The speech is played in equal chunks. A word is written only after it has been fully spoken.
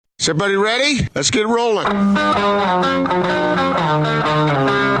Is everybody ready? Let's get rolling.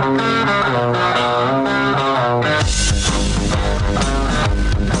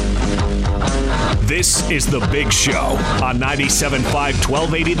 This is The Big Show on 97.5,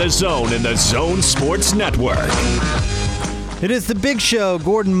 1280 The Zone and The Zone Sports Network. It is The Big Show.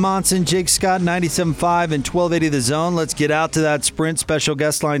 Gordon Monson, Jake Scott, 97.5 and 1280 The Zone. Let's get out to that Sprint special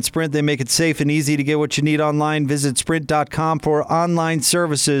guest line. Sprint, they make it safe and easy to get what you need online. Visit sprint.com for online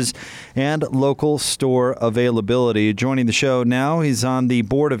services and local store availability. Joining the show now, he's on the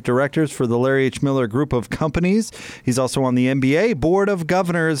board of directors for the Larry H. Miller Group of Companies. He's also on the NBA Board of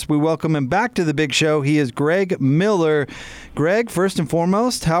Governors. We welcome him back to The Big Show. He is Greg Miller. Greg, first and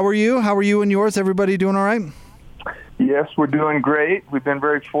foremost, how are you? How are you and yours? Everybody doing all right? Yes, we're doing great. We've been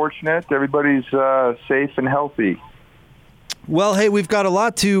very fortunate. Everybody's safe and healthy. Well, hey, we've got a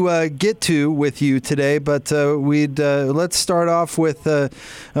lot to get to with you today, but let's start off with,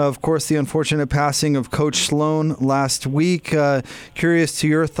 of course, the unfortunate passing of Coach Sloan last week. Curious to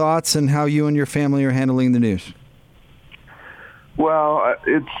your thoughts and how you and your family are handling the news. Well,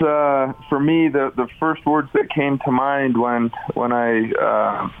 it's for me the first words that came to mind when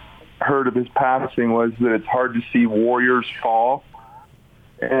I heard of his passing was that it's hard to see warriors fall.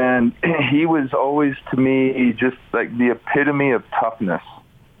 And he was always, to me, just like the epitome of toughness.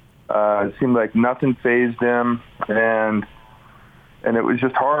 It seemed like nothing fazed him, and it was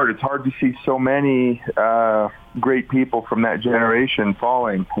just hard. It's hard to see so many great people from that generation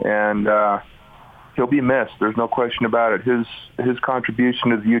falling, and he'll be missed. There's no question about it. His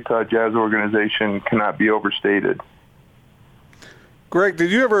contribution to the Utah Jazz organization cannot be overstated. Greg,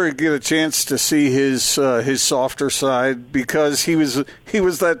 did you ever get a chance to see his softer side? Because he was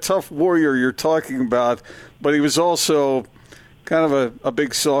that tough warrior you're talking about, but he was also kind of a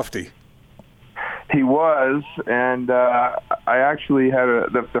big softy. He was, and I actually had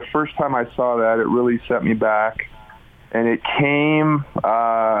the first time I saw that, it really set me back, and it came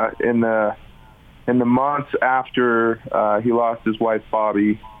in the months after he lost his wife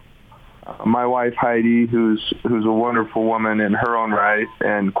Bobby. My wife Heidi, who's a wonderful woman in her own right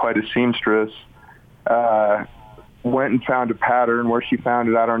and quite a seamstress, went and found a pattern. Where she found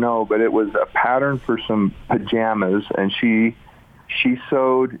it, I don't know, but it was a pattern for some pajamas, and she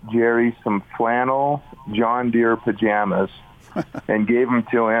sewed Jerry some flannel John Deere pajamas and gave them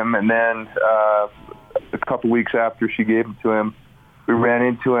to him. And then a couple weeks after she gave them to him, we ran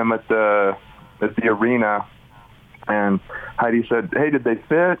into him at the arena. And Heidi said, "Hey, did they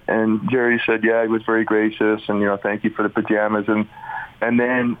fit?" And Jerry said, "Yeah, he was very gracious, and thank you for the pajamas." And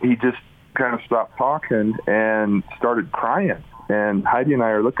then he just kind of stopped talking and started crying. And Heidi and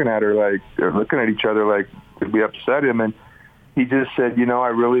I are looking at each other like, did we upset him? And he just said, "I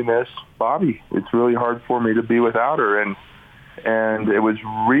really miss Bobby. It's really hard for me to be without her." And it was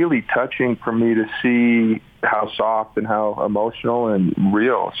really touching for me to see how soft and how emotional and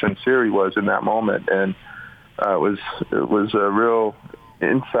real, sincere he was in that moment. And it was a real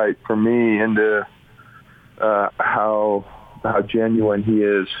insight for me into how genuine he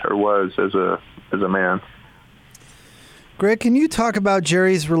is or was as a man. Greg, can you talk about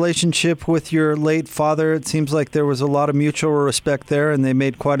Jerry's relationship with your late father? It seems like there was a lot of mutual respect there, and they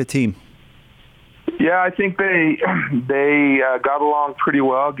made quite a team. Yeah, I think they got along pretty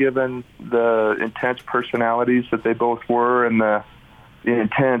well, given the intense personalities that they both were and the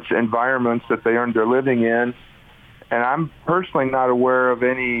intense environments that they earned their living in. And I'm personally not aware of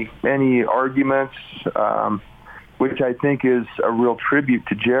any arguments, which I think is a real tribute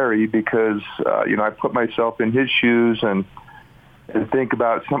to Jerry, because I put myself in his shoes and think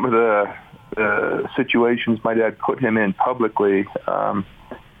about some of the situations my dad put him in publicly, and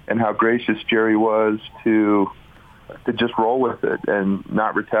how gracious Jerry was to just roll with it and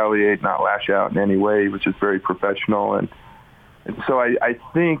not retaliate, not lash out in any way, which is very professional. And so I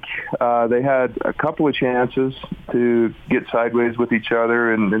think they had a couple of chances to get sideways with each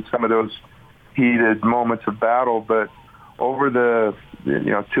other in some of those heated moments of battle. But over the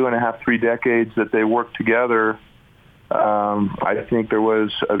 2.5, 3 decades that they worked together, I think there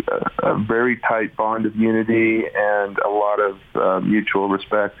was a very tight bond of unity and a lot of mutual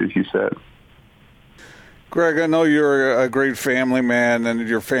respect, as you said. Greg, I know you're a great family man, and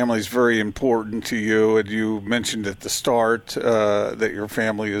your family's very important to you. And you mentioned at the start that your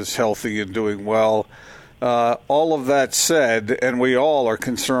family is healthy and doing well. All of that said, and we all are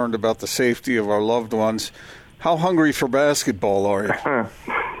concerned about the safety of our loved ones, how hungry for basketball are you?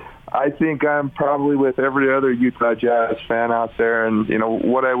 I think I'm probably with every other Utah Jazz fan out there, and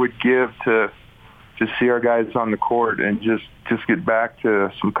what I would give to see our guys on the court and just get back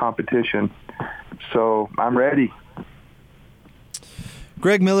to some competition. So I'm ready.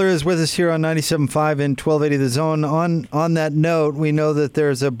 Greg Miller is with us here on 97.5 and 1280 The Zone. On that note, we know that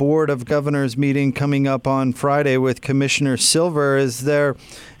there's a Board of Governors meeting coming up on Friday with Commissioner Silver. Is there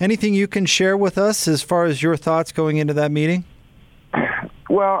anything you can share with us as far as your thoughts going into that meeting?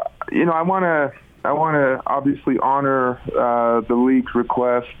 Well, I want to obviously honor the league's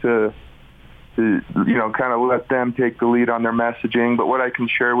request to kind of let them take the lead on their messaging. But what I can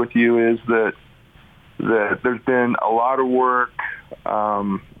share with you is that there's been a lot of work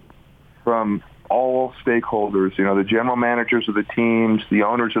from all stakeholders, the general managers of the teams, the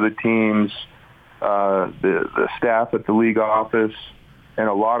owners of the teams, the staff at the league office, and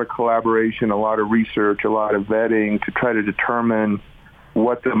a lot of collaboration, a lot of research, a lot of vetting to try to determine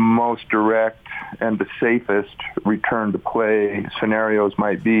what the most direct and the safest return to play scenarios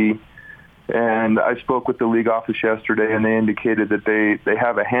might be. And I spoke with the league office yesterday, and they indicated that they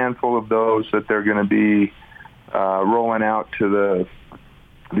have a handful of those that they're going to be rolling out to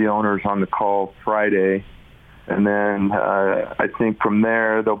the owners on the call Friday. And then I think from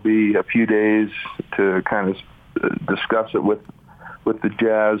there there'll be a few days to kind of discuss it with the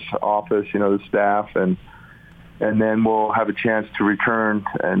Jazz office, the staff, and then we'll have a chance to return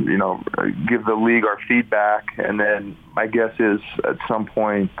and, give the league our feedback. And then my guess is at some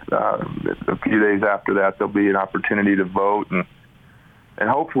point, a few days after that, there'll be an opportunity to vote. And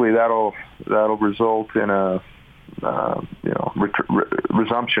hopefully that'll result in a,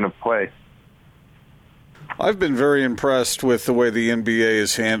 resumption of play. I've been very impressed with the way the NBA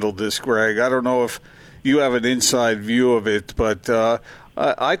has handled this, Greg. I don't know if you have an inside view of it, but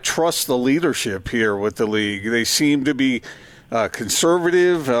I trust the leadership here with the league. They seem to be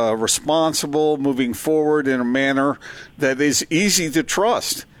conservative, responsible, moving forward in a manner that is easy to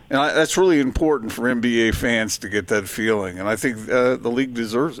trust. And that's really important for NBA fans to get that feeling. And I think the league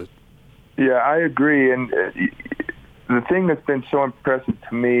deserves it. Yeah, I agree. And the thing that's been so impressive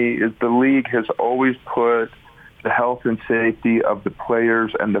to me is the league has always put the health and safety of the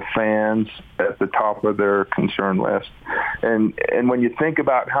players and the fans at the top of their concern list. And when you think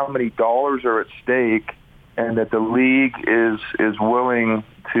about how many dollars are at stake and that the league is willing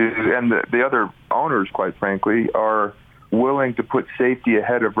to, and the other owners, quite frankly, are willing to put safety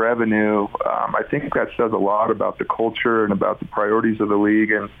ahead of revenue, I think that says a lot about the culture and about the priorities of the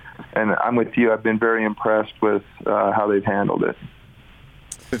league. And I'm with you. I've been very impressed with how they've handled it.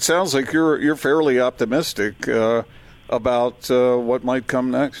 It sounds like you're fairly optimistic about what might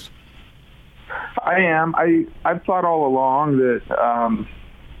come next. I am. I've thought all along that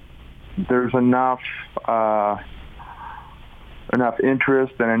there's enough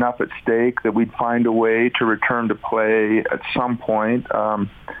interest and enough at stake that we'd find a way to return to play at some point.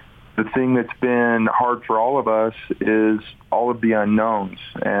 The thing that's been hard for all of us is all of the unknowns,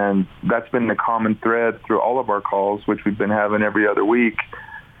 and that's been the common thread through all of our calls, which we've been having every other week.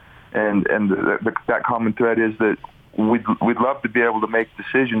 And that common thread is that we'd love to be able to make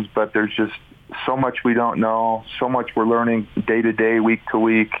decisions, but there's just so much we don't know, so much we're learning day to day, week to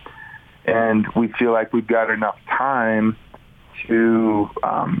week, and we feel like we've got enough time to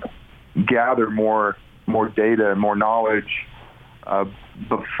gather more data and more knowledge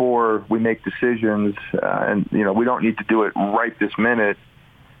before we make decisions. And we don't need to do it right this minute.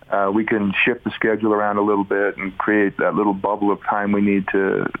 We can shift the schedule around a little bit and create that little bubble of time we need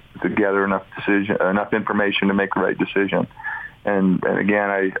to gather enough information to make the right decision. And again,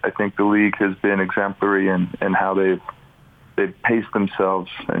 I think the league has been exemplary in how they've paced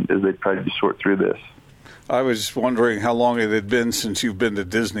themselves as they've tried to sort through this. I was wondering how long it had been since you've been to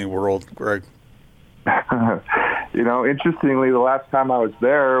Disney World, Greg. Interestingly, the last time I was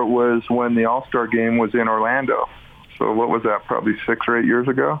there was when the All-Star game was in Orlando. So what was that, probably 6 or 8 years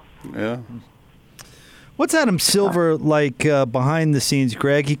ago? Yeah. What's Adam Silver like behind the scenes,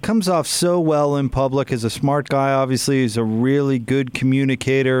 Greg? He comes off so well in public as a smart guy. Obviously, he's a really good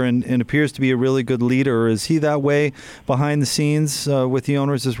communicator and appears to be a really good leader. Is he that way behind the scenes with the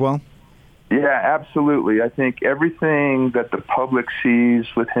owners as well? Yeah, absolutely. I think everything that the public sees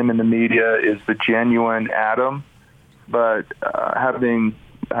with him in the media is the genuine Adam. But having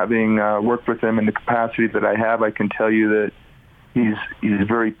worked with him in the capacity that I have, I can tell you that he's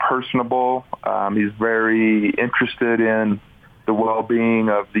very personable. He's very interested in the well-being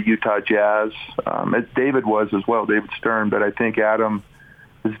of the Utah Jazz, as David was as well, David Stern. But I think Adam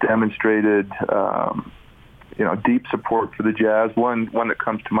has demonstrated, deep support for the Jazz. One that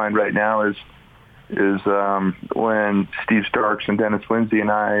comes to mind right now is when Steve Starks and Dennis Lindsay and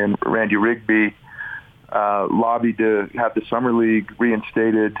I and Randy Rigby lobbied to have the Summer League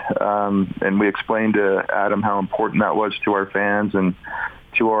reinstated, and we explained to Adam how important that was to our fans and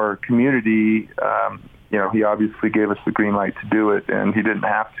to our community. he obviously gave us the green light to do it, and he didn't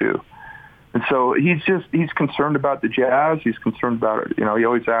have to. And so he's concerned about the Jazz. He's concerned about it. He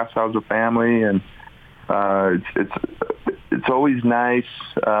always asks how's the family, and it's always nice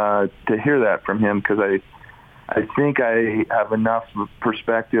to hear that from him, because I think I have enough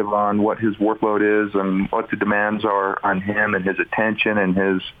perspective on what his workload is and what the demands are on him and his attention and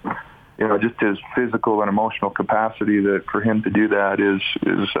his, just his physical and emotional capacity, that for him to do that is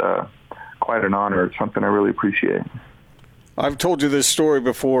quite an honor. It's something I really appreciate. I've told you this story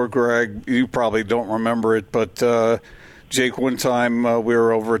before, Greg. You probably don't remember it, but Jake, one time we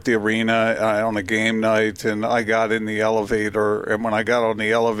were over at the arena on a game night, and I got in the elevator, and when I got on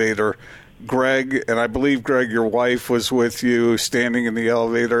the elevator, Greg, and I believe, Greg, your wife was with you standing in the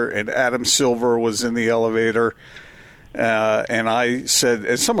elevator, and Adam Silver was in the elevator. And I said,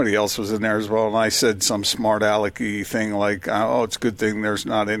 and somebody else was in there as well, and I said some smart alecky thing like, oh, it's a good thing there's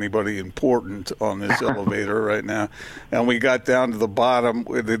not anybody important on this elevator right now. And we got down to the bottom,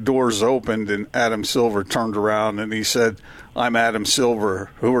 the doors opened, and Adam Silver turned around and he said, I'm Adam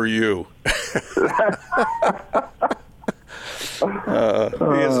Silver. Who are you? That's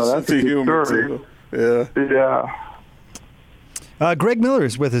a good story. Yeah. Greg Miller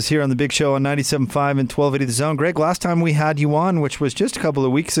is with us here on the Big Show on 97.5 and 1280 The Zone. Greg, last time we had you on, which was just a couple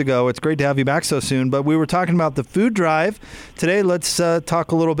of weeks ago, it's great to have you back so soon, but we were talking about the food drive. Today, let's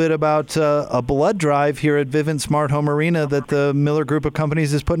talk a little bit about a blood drive here at Vivint Smart Home Arena that the Miller Group of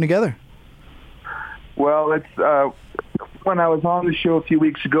Companies is putting together. Well, it's when I was on the show a few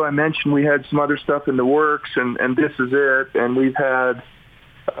weeks ago, I mentioned we had some other stuff in the works, and this is it. And we've had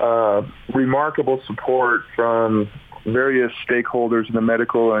remarkable support from various stakeholders in the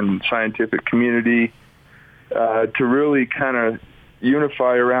medical and scientific community to really kind of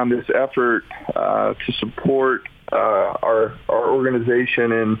unify around this effort to support our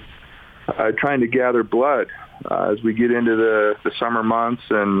organization in trying to gather blood as we get into the summer months,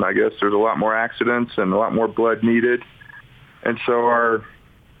 and I guess there's a lot more accidents and a lot more blood needed. And so our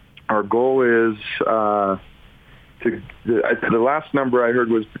goal is the last number I heard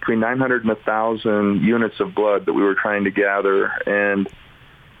was between 900 and 1,000 units of blood that we were trying to gather. And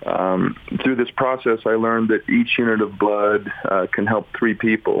through this process, I learned that each unit of blood can help 3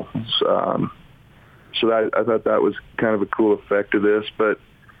 people. So I thought that was kind of a cool effect of this. But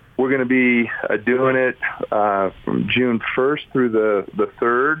we're going to be doing it from June 1st through the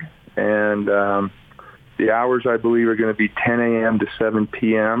 3rd. And the hours, I believe, are going to be 10 a.m. to 7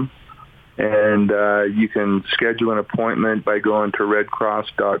 p.m. And you can schedule an appointment by going to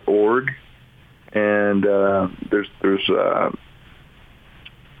redcross.org. And there's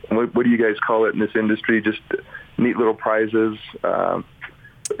what do you guys call it in this industry? Just neat little prizes.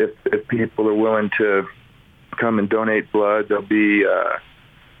 If people are willing to come and donate blood, there'll be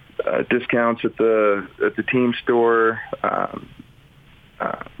discounts at the team store,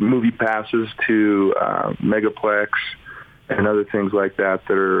 movie passes to Megaplex, and other things like that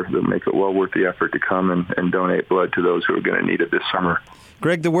that make it well worth the effort to come and donate blood to those who are going to need it this summer.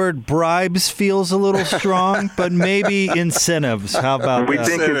 Greg, the word bribes feels a little strong, but maybe incentives. How about we that?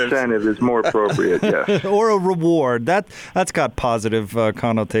 We think incentive is more appropriate, yes. Or a reward. That's got positive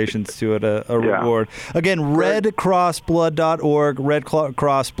connotations to it, a reward. Again, redcrossblood.org,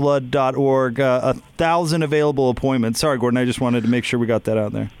 redcrossblood.org, 1,000 available appointments. Sorry, Gordon, I just wanted to make sure we got that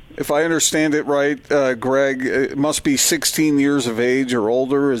out there. If I understand it right, Greg, it must be 16 years of age or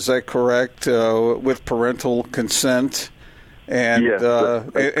older. Is that correct? With parental consent, and yes,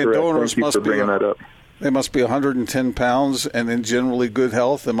 and donors must be that up. They must be 110 pounds and in generally good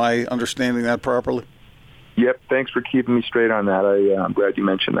health. Am I understanding that properly? Yep. Thanks for keeping me straight on that. I'm glad you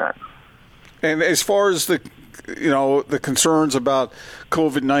mentioned that. And as far as the concerns about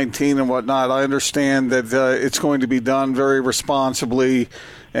COVID-19 and whatnot, I understand that it's going to be done very responsibly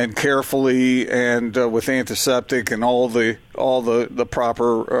and carefully, and with antiseptic and all the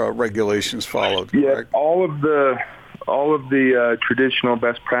proper regulations followed. Yeah, correct? all of the traditional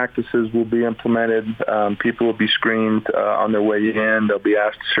best practices will be implemented. People will be screened on their way in. They'll be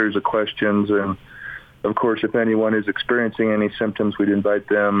asked a series of questions, and of course, if anyone is experiencing any symptoms, we'd invite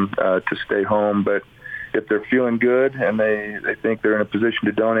them to stay home. But if they're feeling good and they think they're in a position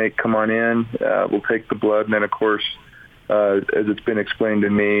to donate, come on in. We'll take the blood, and then, of course, as it's been explained to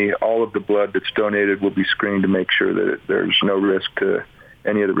me, all of the blood that's donated will be screened to make sure that there's no risk to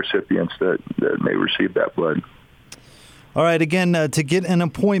any of the recipients that may receive that blood. All right, again, to get an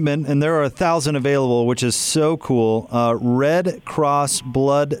appointment, and there are 1,000 available, which is so cool,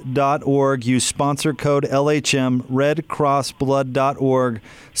 redcrossblood.org. Use sponsor code LHM, redcrossblood.org,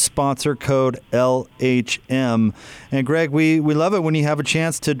 sponsor code LHM. And, Greg, we love it when you have a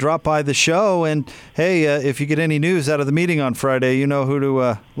chance to drop by the show. And, hey, if you get any news out of the meeting on Friday, you know who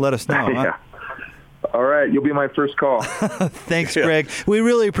to let us know. Yeah. Huh? All right, you'll be my first call. Thanks, Greg. We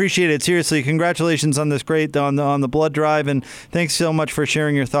really appreciate it. Seriously, congratulations on this great on the blood drive, and thanks so much for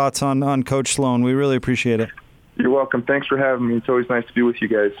sharing your thoughts on Coach Sloan. We really appreciate it. You're welcome. Thanks for having me. It's always nice to be with you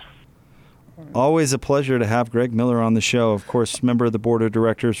guys. Always a pleasure to have Greg Miller on the show. Of course, member of the board of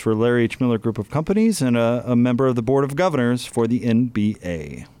directors for Larry H. Miller Group of Companies and a member of the board of governors for the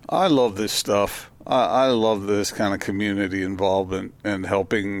NBA. I love this stuff. I love this kind of community involvement and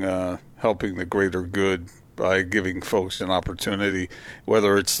helping the greater good by giving folks an opportunity,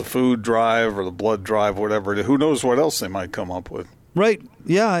 whether it's the food drive or the blood drive, whatever. Who knows what else they might come up with. Right.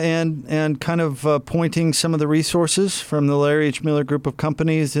 Yeah, and kind of pointing some of the resources from the Larry H. Miller Group of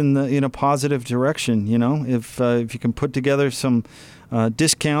Companies in a positive direction. You know, if you can put together some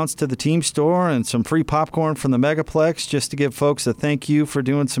discounts to the team store and some free popcorn from the Megaplex just to give folks a thank you for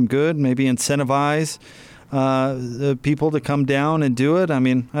doing some good, maybe incentivize the people to come down and do it. I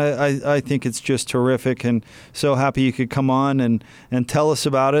mean, I think it's just terrific, and so happy you could come on and tell us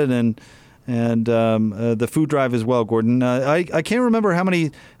about it and the food drive as well, Gordon. I can't remember how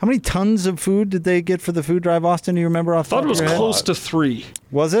many tons of food did they get for the food drive, Austin? Do you remember off the top of your head? I thought it was close to 3.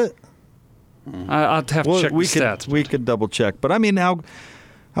 Was it? I'd have to check the stats. We could double check. But I mean, how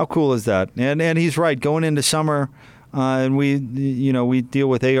cool is that? And he's right. Going into summer, and we deal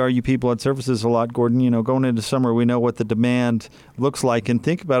with ARUP Blood Services a lot, Gordon. You know, going into summer, we know what the demand looks like. And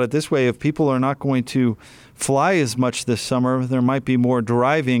think about it this way: if people are not going to fly as much this summer, there might be more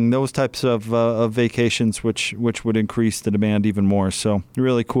driving, those types of vacations, which would increase the demand even more. So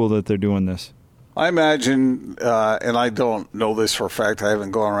really cool that they're doing this. I imagine, and I don't know this for a fact, I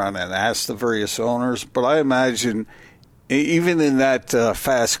haven't gone around and asked the various owners, but I imagine even in that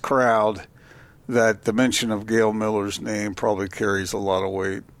fast crowd that the mention of Gail Miller's name probably carries a lot of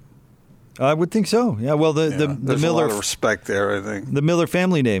weight. I would think so. Yeah. Well, the there's Miller, a lot of respect there, I think. The Miller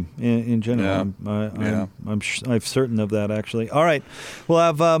family name in general. Yeah. I'm certain of that, actually. All right. We'll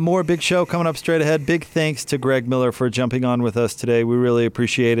have more big show coming up straight ahead. Big thanks to Greg Miller for jumping on with us today. We really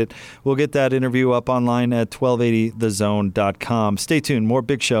appreciate it. We'll get that interview up online at 1280thezone.com. Stay tuned. More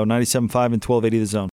big show, 97.5 and 1280 The Zone.